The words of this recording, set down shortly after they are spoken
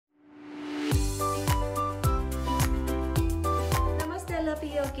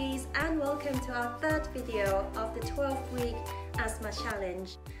to our third video of the 12-week asthma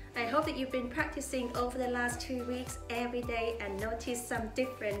challenge. I hope that you've been practicing over the last 2 weeks every day and noticed some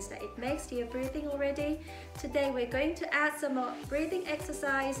difference that it makes to your breathing already. Today we're going to add some more breathing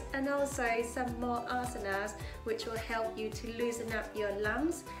exercise and also some more asanas which will help you to loosen up your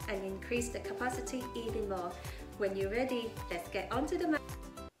lungs and increase the capacity even more. When you're ready, let's get onto the mat.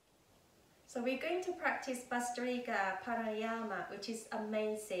 So we're going to practice Bhastrika Pranayama, which is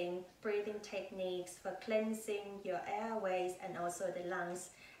amazing breathing techniques for cleansing your airways and also the lungs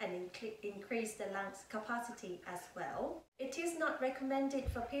and increase the lungs capacity as well. It is not recommended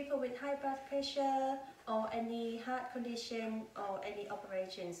for people with high blood pressure or any heart condition or any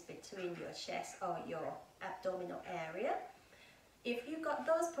operations between your chest or your abdominal area. If you got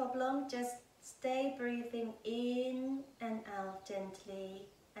those problems, just stay breathing in and out gently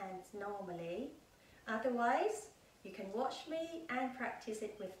and normally. Otherwise, you can watch me and practice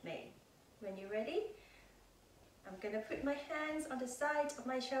it with me. When you're ready, I'm going to put my hands on the side of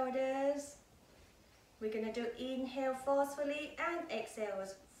my shoulders. We're going to do inhale forcefully and exhale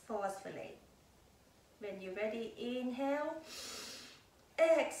forcefully. When you're ready, inhale,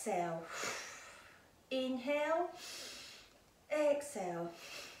 exhale, inhale, exhale.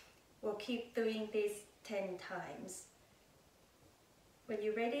 We'll keep doing this 10 times. When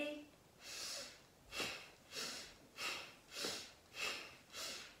you're ready,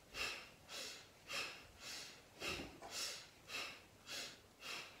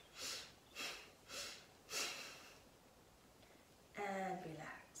 and relax.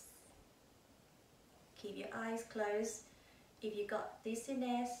 Keep your eyes closed. If you got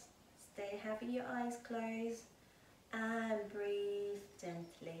dizziness, stay having your eyes closed and breathe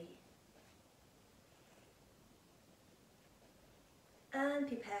gently. And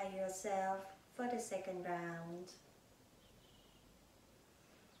prepare yourself for the second round.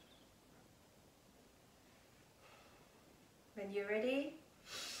 When you're ready,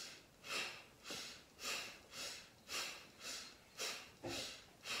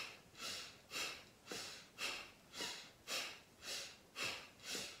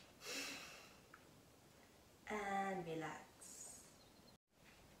 and relax.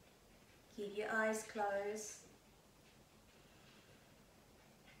 Keep your eyes closed.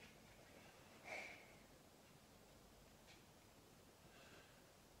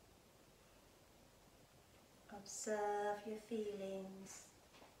 Observe your feelings.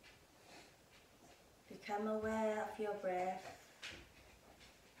 Become aware of your breath.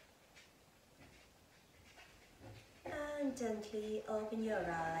 And gently open your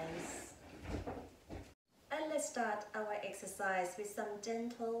eyes. And let's start our exercise with some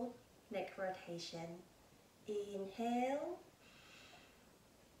gentle neck rotation. Inhale.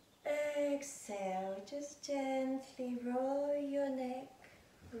 Exhale. Just gently roll your neck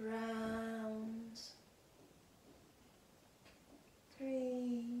round.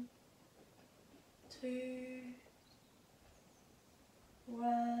 3, 2,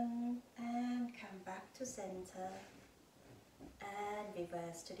 1, and come back to center and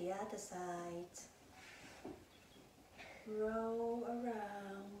reverse to the other side. Roll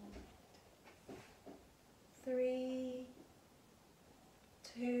around. 3,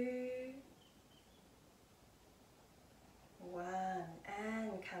 2, 1,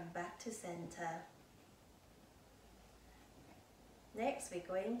 and come back to center. Next, we're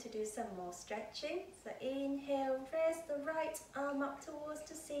going to do some more stretching. So inhale, raise the right arm up towards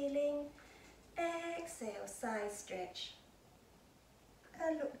the ceiling. Exhale, side stretch.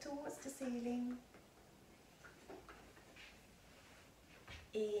 And look towards the ceiling.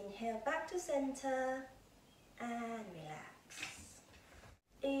 Inhale, back to center. And relax.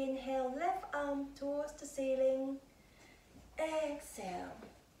 Inhale, left arm towards the ceiling. Exhale,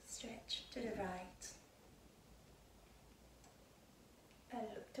 stretch to the right. And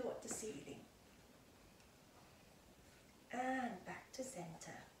look toward the ceiling. And back to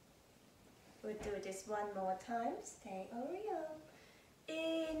center. We'll do this one more time. Stay Oreo.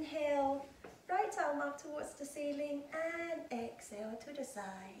 Inhale, right arm up towards the ceiling and exhale to the side.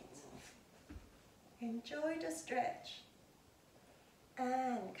 Enjoy the stretch.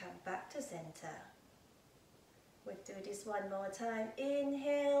 And come back to center. We'll do this one more time.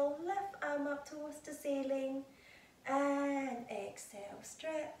 Inhale, left arm up towards the ceiling. And exhale,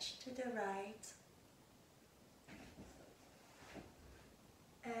 stretch to the right.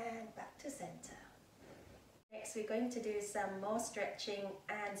 And back to center. Next, we're going to do some more stretching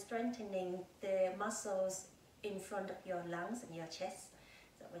and strengthening the muscles in front of your lungs and your chest.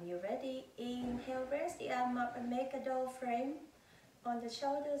 So when you're ready, inhale, raise the arm up and make a door frame on the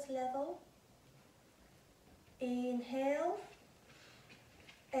shoulders level. Inhale.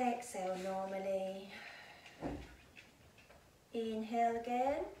 Exhale normally. Inhale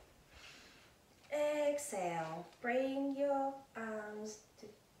again. Exhale. Bring your arms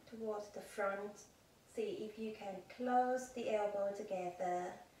towards the front. See if you can close the elbow together.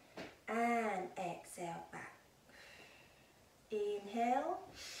 And exhale back. Inhale.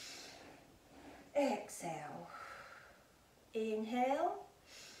 Exhale. Inhale.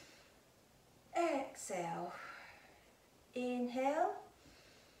 Exhale. Inhale.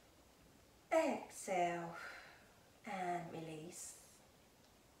 Exhale. And release.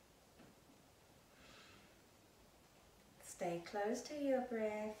 Stay close to your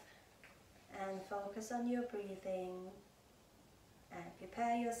breath and focus on your breathing. And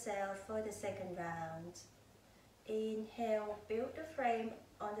prepare yourself for the second round. Inhale, build the frame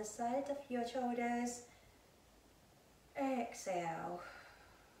on the side of your shoulders. Exhale.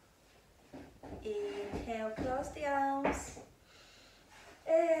 Inhale, close the arms.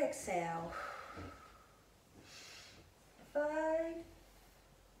 Exhale. 5,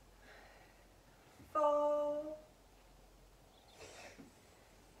 4,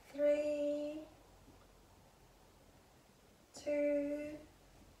 3, 2,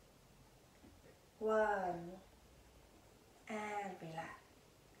 1, and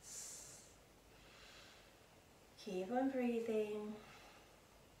relax. Keep on breathing.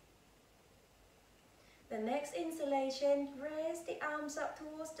 The next inhalation, raise the arms up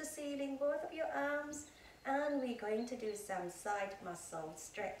towards the ceiling, both of your arms, and we're going to do some side muscle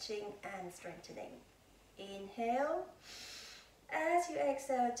stretching and strengthening. Inhale. As you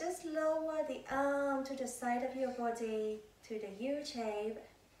exhale, just lower the arm to the side of your body to the U shape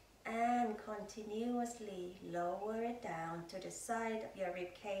and continuously lower it down to the side of your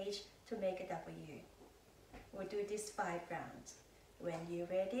rib cage to make a W. We'll do this 5 rounds. When you're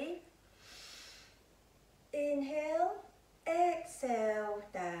ready, inhale, exhale,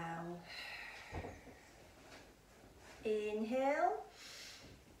 down. Inhale,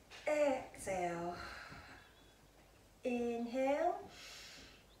 exhale. Inhale,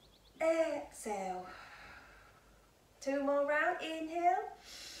 exhale. 2 more rounds. Inhale,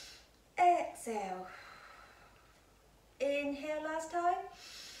 exhale. Inhale last time.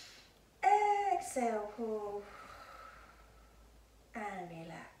 Exhale, pull. And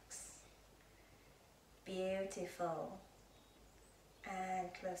relax. Beautiful.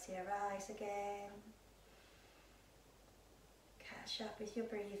 And close your eyes again. Catch up with your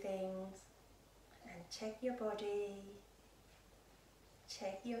breathing. And check your body.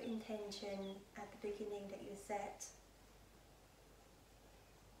 Check your intention at the beginning that you set.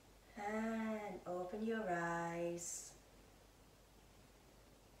 And open your eyes.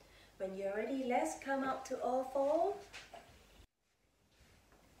 When you're ready, let's come up to all 4.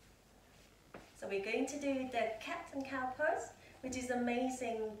 So we're going to do the cat and cow pose, which is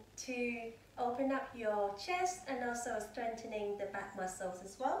amazing to open up your chest and also strengthening the back muscles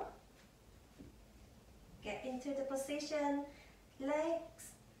as well. Get into the position,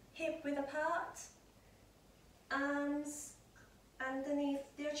 legs hip width apart, arms underneath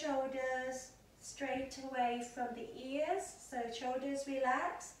your shoulders, straight away from the ears, so shoulders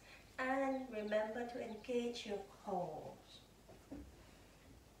relax, and remember to engage your core.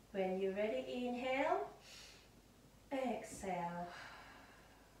 When you're ready, inhale, exhale.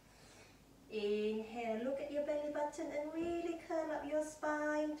 Inhale, look at your belly button and really curl up your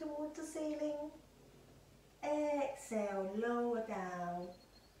spine towards the ceiling. Exhale, lower down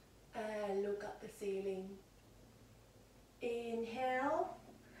and look up the ceiling. Inhale,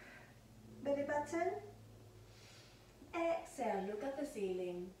 belly button. Exhale, look at the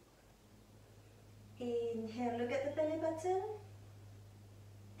ceiling. Inhale, look at the belly button.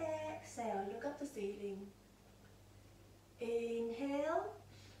 Exhale, look up the ceiling. Inhale,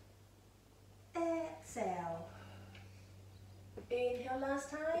 exhale. Inhale last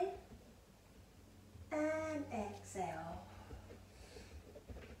time. And exhale.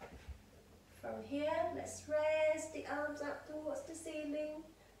 From here, let's raise the arms up towards the ceiling.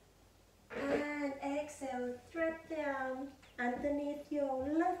 And exhale, drop down underneath your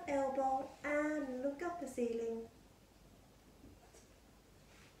left elbow and look up the ceiling.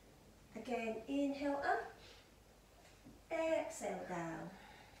 Again, inhale up, exhale down.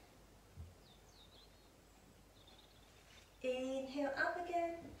 Inhale up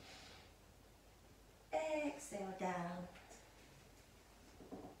again, exhale down.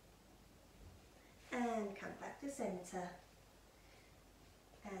 And come back to center.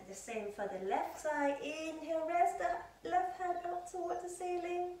 And the same for the left side. Inhale, rest the left hand up towards the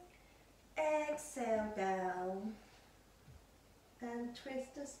ceiling. Exhale down. And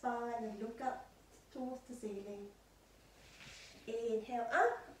twist the spine and look up towards the ceiling. Inhale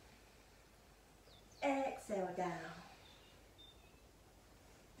up, exhale down.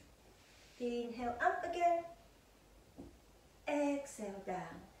 Inhale up again, exhale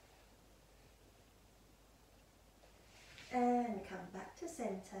down. And come back to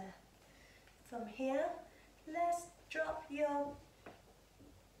center. From here, let's drop your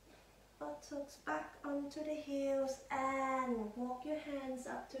buttocks back onto the heels and walk your hands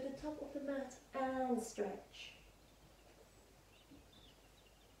up to the top of the mat and stretch.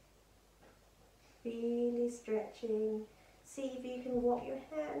 Really stretching. See if you can walk your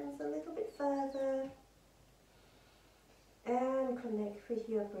hands a little bit further and connect with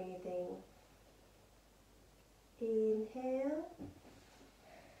your breathing. Inhale,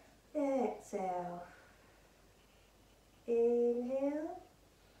 exhale. Inhale,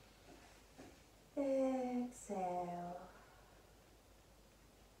 exhale.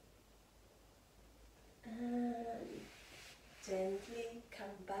 And gently come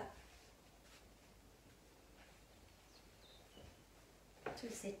back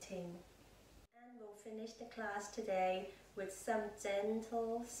to sitting. And we'll finish the class today with some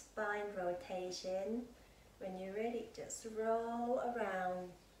gentle spine rotation. When you're ready, just roll around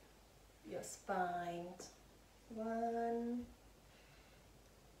your spine. 1,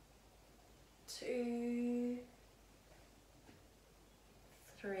 2,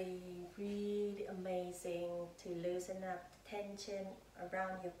 3. Really amazing to loosen up the tension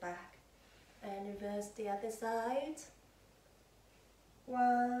around your back. And reverse the other side.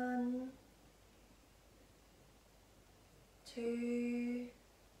 1, 2,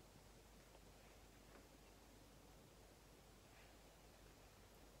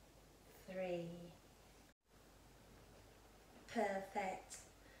 3. Perfect.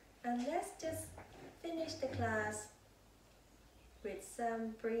 And let's just finish the class with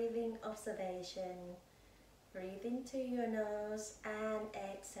some breathing observation. Breathe into your nose and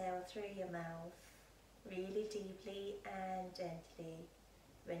exhale through your mouth, really deeply and gently.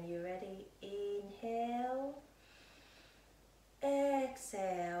 When you're ready, inhale,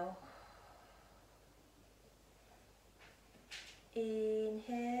 exhale.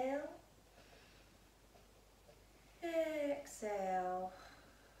 Inhale, exhale.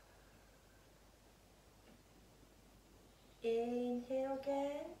 Inhale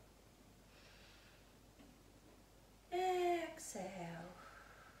again. Exhale.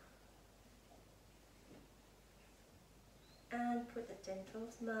 And put a gentle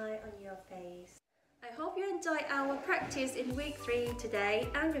smile on your face. I hope you enjoyed our practice in week 3 today,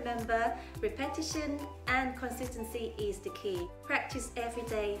 and remember, repetition and consistency is the key. Practice every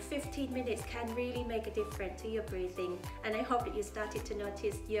day. 15 minutes can really make a difference to your breathing, and I hope that you started to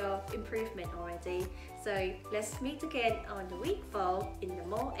notice your improvement already. So let's meet again on the week 4 in the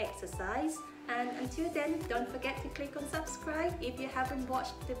more exercise, and until then, don't forget to click on subscribe if you haven't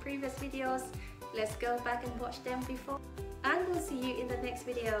watched the previous videos. Let's go back and watch them before, and we'll see you in the next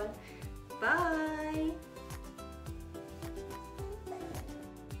video. Bye!